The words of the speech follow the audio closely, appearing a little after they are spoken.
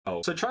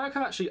fault. So Treyarch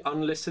have actually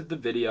unlisted the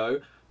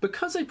video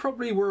because they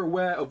probably were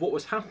aware of what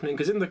was happening,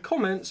 because in the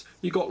comments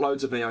you got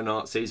loads of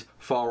neo-Nazis,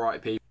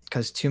 far-right people.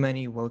 Because too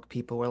many woke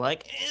people were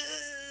like,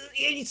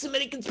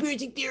 anti-Semitic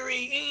conspiracy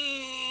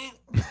theory.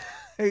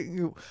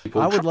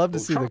 I would love to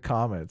see the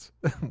comments,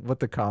 what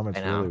the comments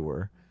really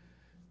were.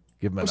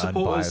 Give them an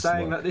unbiased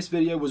saying look. that this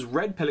video was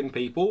red-pilling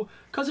people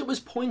because it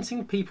was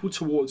pointing people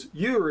towards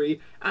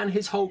Yuri and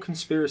his whole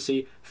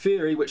conspiracy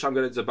theory, which I'm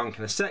going to debunk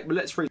in a sec, but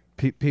let's read.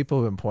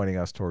 People have been pointing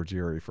us towards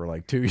Yuri for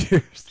like 2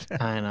 years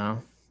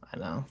now. I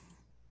know.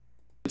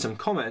 Some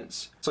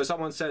comments. So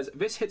someone says,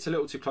 this hits a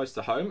little too close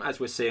to home as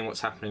we're seeing what's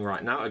happening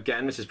right now.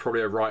 Again, this is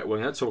probably a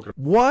right-winger talking.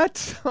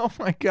 What? Oh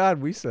my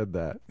God, we said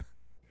that.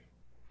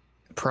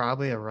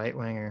 Probably a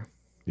right-winger.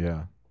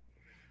 Yeah.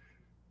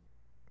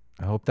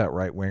 I hope that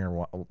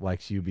right-winger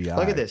likes UBI.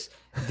 Look at this.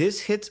 This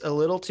hits a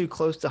little too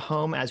close to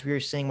home as we are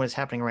seeing what is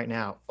happening right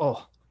now.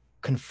 Oh,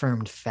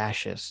 confirmed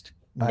fascist.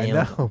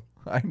 Nailed him.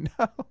 I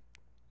know.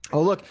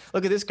 Oh, look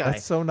at this guy.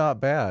 That's so not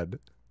bad.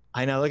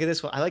 I know. Look at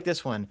this one. I like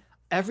this one.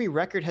 Every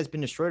record has been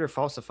destroyed or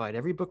falsified.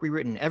 Every book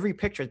rewritten. Every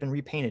picture has been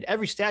repainted.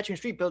 Every statue and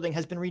street building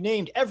has been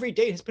renamed. Every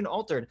date has been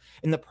altered.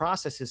 And the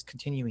process is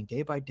continuing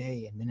day by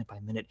day and minute by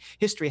minute.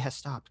 History has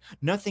stopped.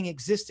 Nothing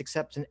exists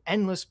except an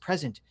endless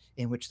present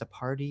in which the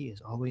party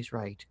is always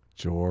right.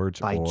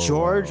 George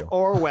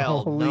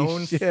Orwell,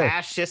 known shit.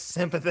 fascist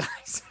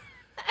sympathizer.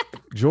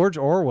 George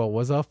Orwell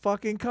was a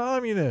fucking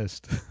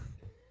communist.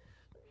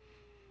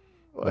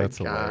 Oh That's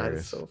my God,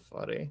 hilarious. it's so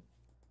funny.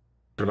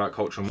 About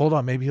cultural. Hold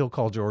on, maybe he'll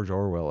call George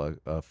Orwell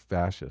a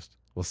fascist.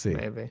 We'll see.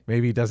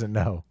 Maybe he doesn't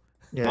know.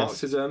 Yes.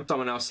 Marxism.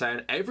 Someone else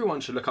saying everyone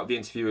should look up the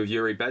interview with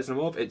Yuri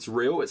Bezmenov. It's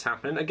real. It's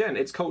happening. Again,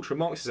 it's cultural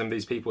Marxism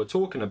these people are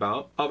talking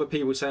about. Other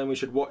people saying we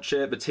should watch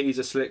it. The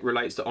teaser slick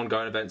relates to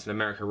ongoing events in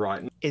America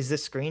right now. Is the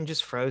screen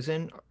just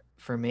frozen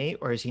for me,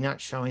 or is he not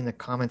showing the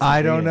comments?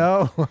 I don't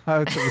know. I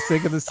was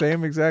thinking the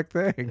same exact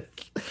thing.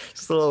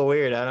 It's a little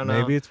weird. I don't know.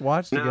 Maybe it's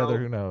watched together.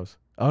 Who knows?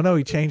 Oh no,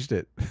 he changed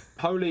it.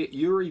 Holy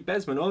Yuri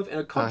Bezmenov in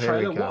a COD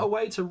trailer. What a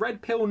way to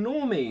red pill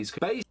normies.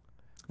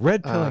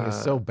 Red pilling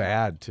is so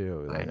bad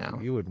too. Like, I know.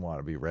 You wouldn't want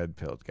to be red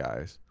pilled,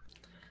 guys.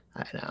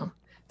 I know.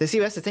 See,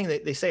 that's the thing.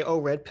 They say, oh,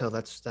 red pill.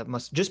 That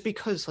must just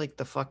because like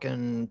the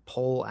fucking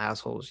pole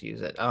assholes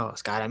use it. Oh,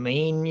 it's gotta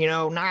mean, you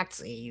know,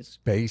 Nazis.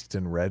 Based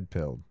and red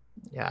pilled.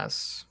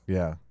 Yes.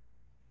 Yeah.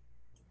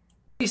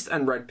 Based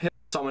and red pill.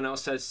 Someone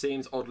else says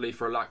seems oddly,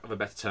 for a lack of a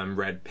better term,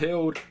 red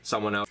pilled.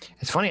 Someone else.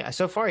 It's funny.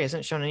 So far, he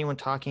hasn't shown anyone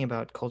talking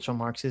about cultural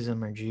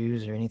Marxism or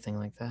Jews or anything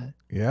like that.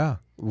 Yeah.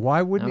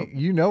 Why wouldn't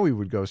he? You know he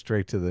would go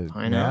straight to the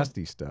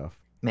nasty stuff.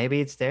 Maybe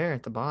it's there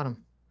at the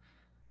bottom.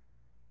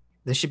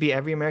 This should be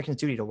every American's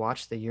duty to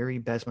watch the Yuri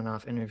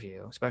Bezmenov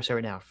interview, especially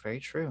right now. Very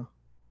true.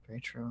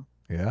 Very true.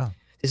 Yeah.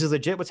 This is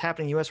legit what's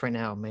happening in the U.S. right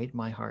now. Made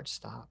my heart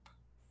stop.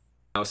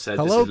 Said,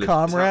 hello, this is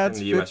comrades.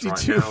 In the US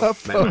 52 right now.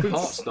 upvotes. Made my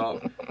heart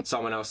stop.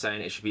 Someone else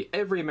saying it should be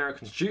every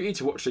American's duty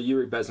to watch the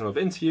Yuri Bezmenov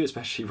interview,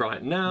 especially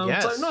right now.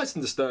 Yes. So nice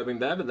and disturbing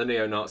there, but the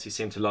neo-Nazis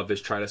seem to love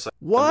this trailer so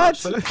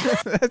what?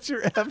 much. That's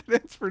your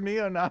evidence for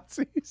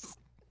neo-Nazis?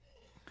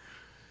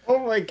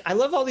 Oh my! I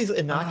love all these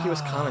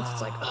innocuous comments.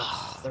 It's like,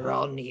 oh, they're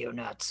all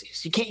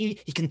neo-Nazis. You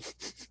can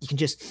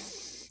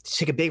just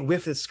take a big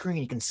whiff of the screen.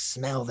 You can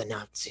smell the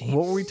Nazi.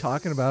 What were we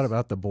talking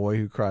about the boy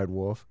who cried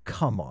wolf?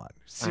 Come on,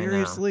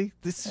 seriously?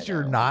 This is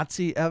your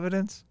Nazi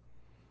evidence?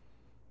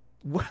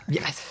 What?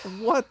 Yes.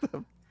 What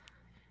the?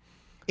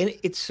 And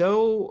it's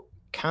so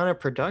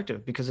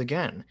counterproductive because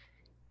again,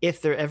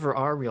 if there ever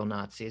are real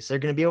Nazis, they're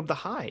going to be able to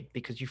hide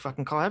because you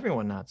fucking call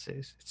everyone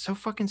Nazis. It's so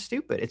fucking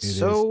stupid. It's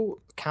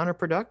so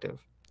counterproductive.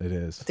 It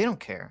is. But they don't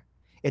care.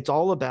 It's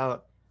all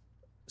about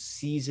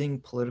seizing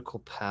political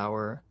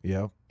power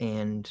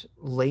and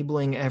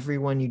labeling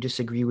everyone you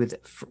disagree with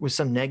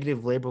some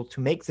negative label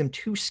to make them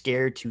too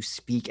scared to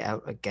speak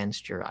out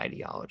against your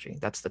ideology.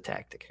 That's the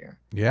tactic here.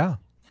 Yeah.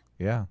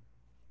 Yeah.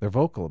 They're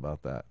vocal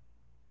about that.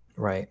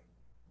 Right.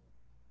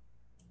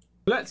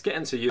 Let's get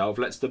into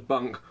let's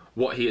debunk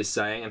what he is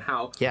saying and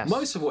how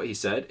most of what he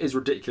said is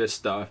ridiculous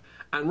stuff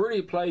and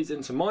really plays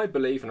into my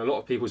belief and a lot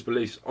of people's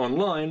beliefs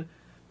online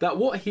that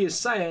what he is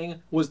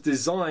saying was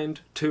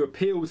designed to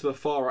appeal to the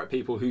far-right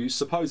people who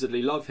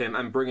supposedly love him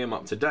and bring him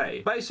up to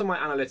date. Based on my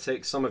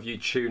analytics, some of you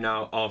tune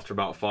out after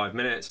about 5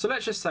 minutes. So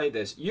let's just say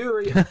this.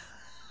 Yuri...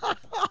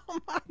 Oh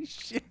my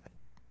shit.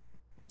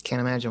 Can't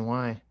imagine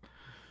why.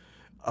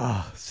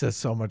 Oh, says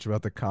so much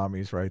about the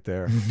commies right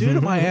there. Due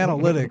to my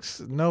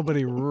analytics,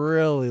 nobody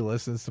really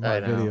listens to my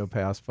video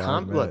past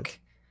 5 minutes.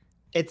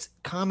 Look,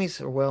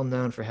 commies are well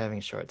known for having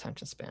a short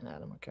attention span,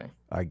 Adam, okay?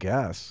 I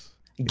guess.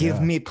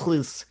 Give me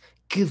please.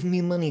 Give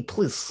me money,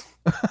 please.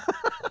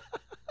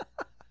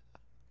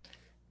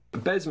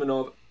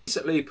 Bezmenov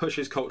basically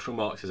pushes cultural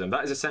Marxism.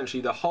 That is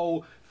essentially the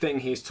whole thing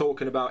he's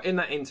talking about in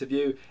that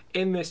interview,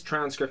 in this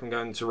transcript I'm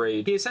going to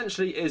read. He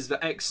essentially is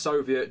the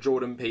ex-Soviet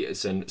Jordan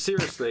Peterson.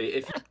 Seriously,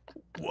 if...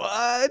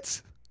 What?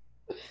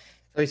 So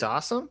he's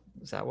awesome?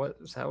 Is that what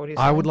he's saying?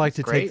 I would like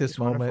to take this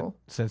moment,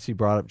 since he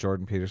brought up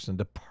Jordan Peterson,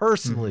 to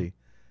personally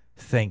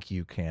thank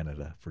you,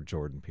 Canada, for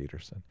Jordan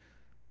Peterson.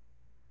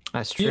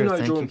 That's true.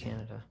 Thank you,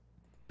 Canada.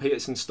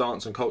 Peterson's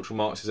stance on cultural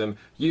Marxism,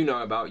 you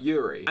know about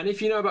Urey. And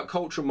if you know about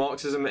cultural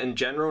Marxism in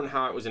general and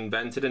how it was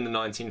invented in the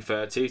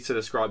 1930s to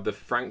describe the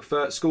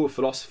Frankfurt School of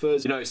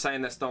philosophers, you know,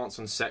 saying their stance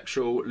on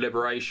sexual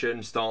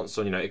liberation, stance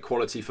on, you know,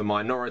 equality for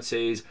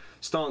minorities,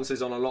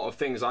 stances on a lot of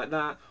things like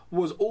that,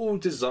 was all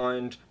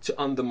designed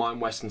to undermine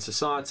Western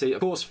society.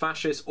 Of course,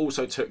 fascists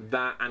also took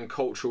that and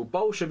cultural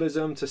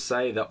Bolshevism to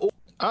say that all...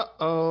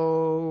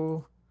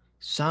 Uh-oh.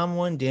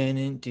 Someone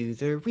didn't do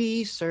the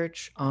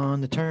research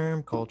on the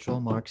term cultural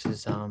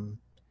Marxism.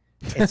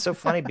 It's so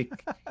funny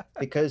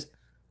because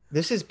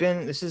this has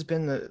been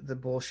the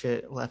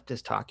bullshit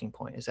leftist talking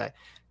point, is that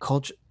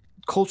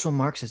cultural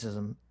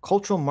Marxism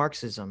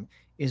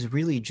is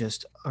really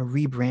just a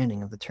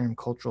rebranding of the term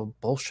cultural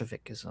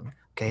Bolshevikism.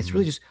 Okay, it's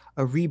really just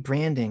a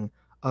rebranding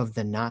of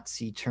the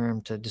Nazi term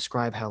to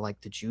describe how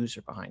like the Jews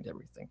are behind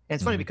everything. And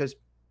it's funny because,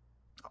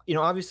 you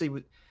know, obviously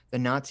the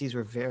Nazis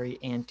were very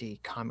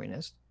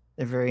anti-communist.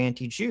 They're very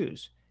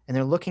anti-Jews, and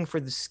they're looking for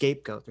the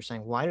scapegoat. They're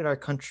saying, why did our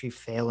country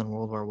fail in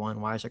World War I?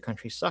 Why does our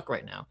country suck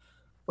right now?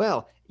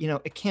 Well, you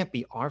know, it can't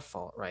be our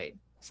fault, right?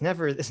 It's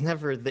never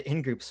the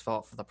in-group's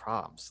fault for the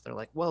problems. They're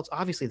like, well, it's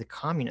obviously the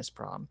communist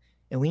problem,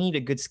 and we need a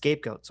good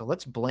scapegoat. So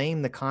let's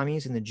blame the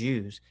commies and the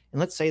Jews, and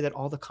let's say that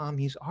all the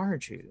commies are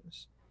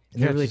Jews.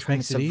 And they're really trying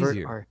to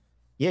subvert our...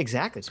 Yeah,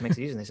 exactly. It makes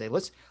it easier. And they say,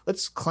 let's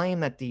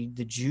claim that the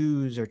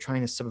Jews are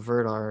trying to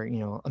subvert our, you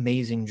know,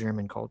 amazing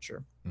German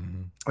culture,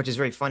 which is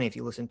very funny if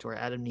you listen to our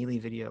Adam Neely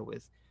video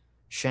with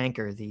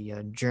Shanker, the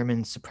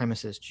German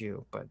supremacist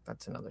Jew, but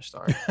that's another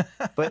story.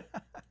 But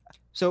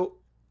so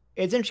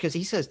it's interesting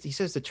because he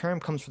says the term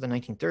comes from the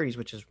 1930s,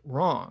 which is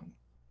wrong.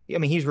 I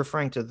mean, he's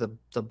referring to the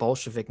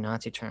Bolshevik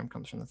Nazi term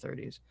comes from the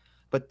 30s,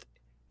 but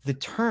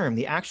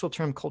the actual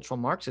term cultural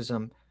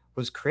Marxism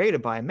was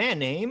created by a man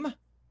named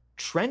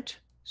Trent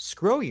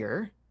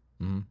Scroyer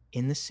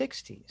in the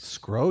 60s.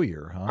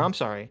 Scroyer, huh? I'm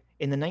sorry.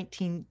 In the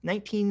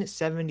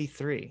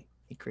 1973,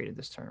 he created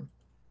this term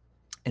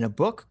in a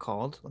book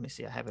called, let me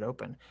see, I have it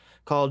open,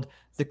 called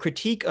The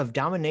Critique of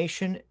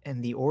Domination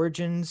and the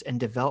Origins and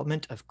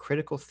Development of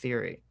Critical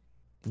Theory.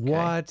 Okay?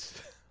 What?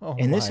 Oh,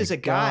 and this is a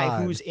guy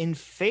God. who's in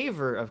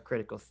favor of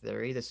critical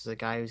theory. This is a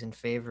guy who's in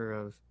favor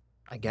of,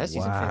 I guess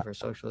he's in favor of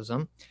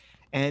socialism.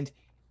 And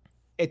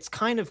it's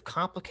kind of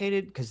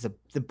complicated because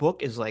the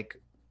book is like,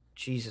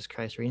 Jesus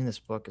Christ, reading this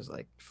book is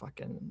like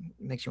fucking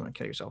makes you want to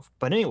kill yourself.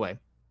 But anyway,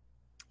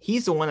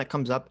 he's the one that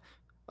comes up.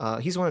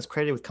 He's the one that's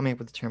credited with coming up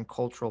with the term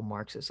cultural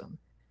Marxism.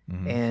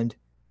 And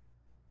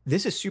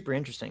this is super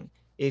interesting.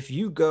 If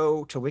you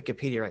go to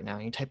Wikipedia right now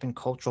and you type in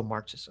cultural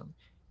Marxism,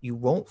 you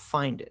won't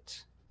find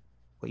it.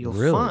 What you'll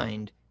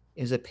find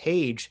is a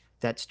page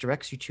that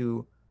directs you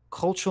to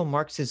cultural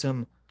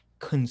Marxism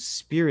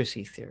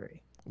conspiracy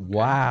theory. Okay?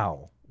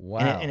 Wow.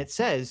 And it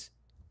says,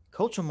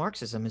 cultural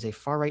Marxism is a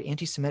far-right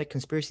anti-Semitic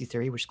conspiracy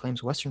theory which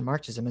claims Western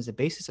Marxism as a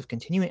basis of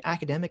continuing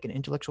academic and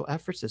intellectual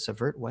efforts to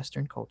subvert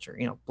Western culture.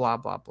 You know, blah,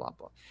 blah, blah,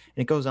 blah.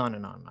 And it goes on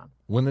and on and on.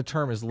 When the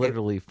term is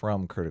literally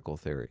from critical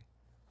theory.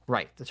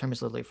 Right. The term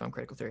is literally from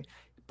critical theory.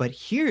 But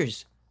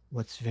here's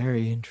what's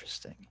very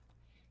interesting.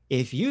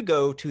 If you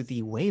go to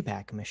the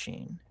Wayback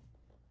Machine,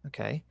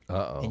 okay,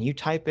 and you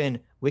type in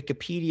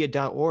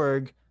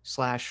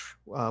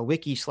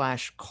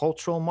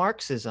wikipedia.org/wiki/cultural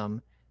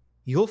Marxism,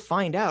 you'll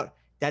find out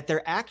that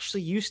there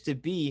actually used to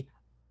be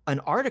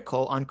an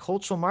article on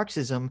cultural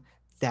Marxism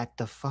that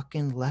the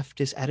fucking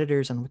leftist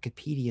editors on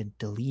Wikipedia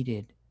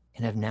deleted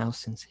and have now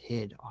since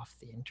hid off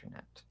the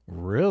internet.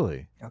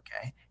 Really?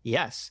 Okay.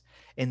 Yes.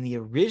 And the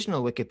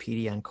original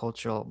Wikipedia on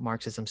cultural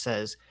Marxism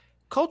says,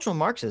 cultural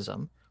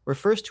Marxism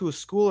refers to a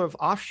school of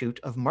offshoot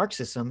of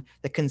Marxism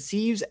that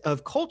conceives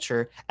of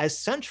culture as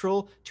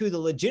central to the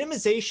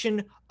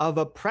legitimization of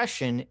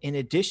oppression in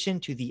addition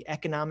to the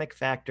economic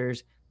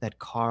factors that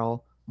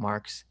Karl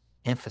Marx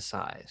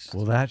emphasized.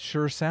 Well, that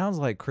sure sounds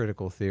like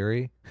critical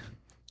theory.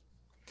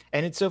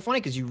 And it's so funny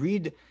because you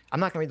read, I'm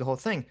not going to read the whole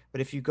thing,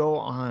 but if you go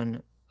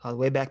on the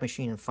Wayback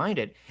Machine and find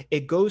it,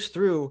 it goes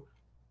through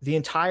the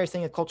entire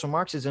thing of cultural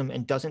Marxism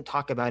and doesn't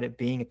talk about it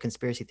being a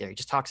conspiracy theory. It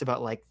just talks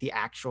about like the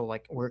actual,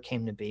 like where it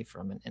came to be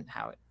from and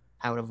how it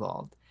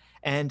evolved.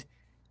 And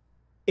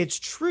it's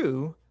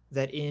true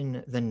that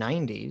in the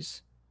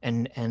 90s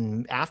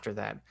and after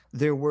that,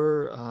 there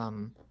were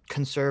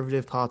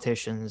conservative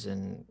politicians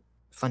and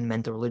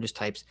fundamental religious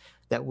types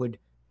that would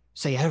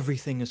say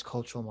everything is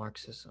cultural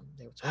Marxism.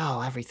 They would say,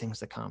 oh, everything's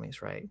the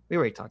commies, right? We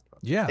already talked about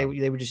Yeah.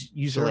 They would just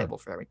use a label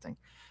for everything.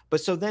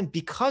 But so then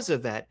because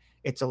of that,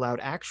 it's allowed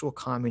actual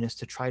communists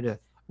to try to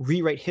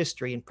rewrite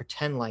history and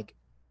pretend like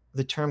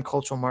the term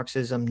cultural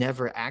Marxism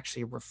never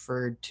actually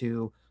referred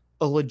to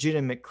a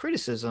legitimate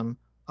criticism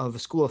of a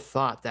school of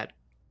thought that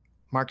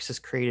Marxists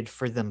created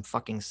for them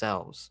fucking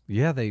selves.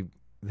 Yeah, they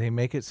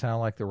make it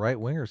sound like the right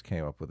wingers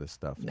came up with this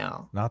stuff.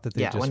 No, not that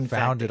they just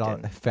found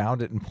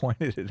it and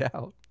pointed it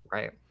out.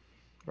 Right.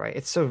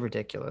 It's so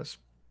ridiculous.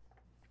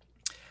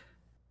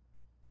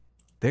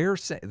 They're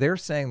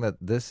saying that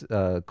this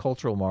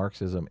cultural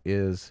Marxism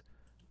is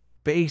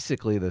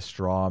basically the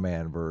straw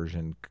man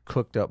version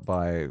cooked up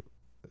by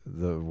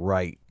the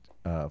right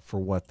for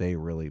what they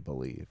really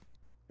believe.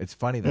 It's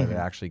funny that it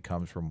actually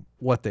comes from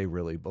what they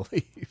really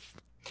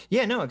believe.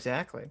 Yeah, no,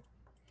 exactly.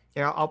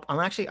 Yeah,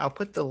 I'll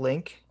put the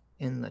link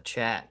in the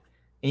chat,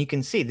 and you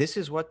can see this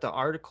is what the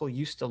article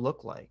used to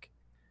look like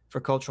for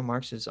cultural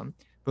Marxism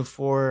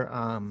before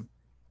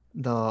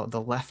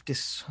the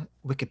leftist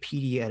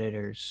Wikipedia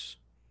editors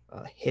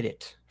hid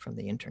it from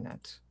the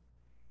internet.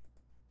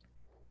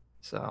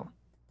 So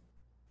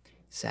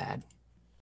sad.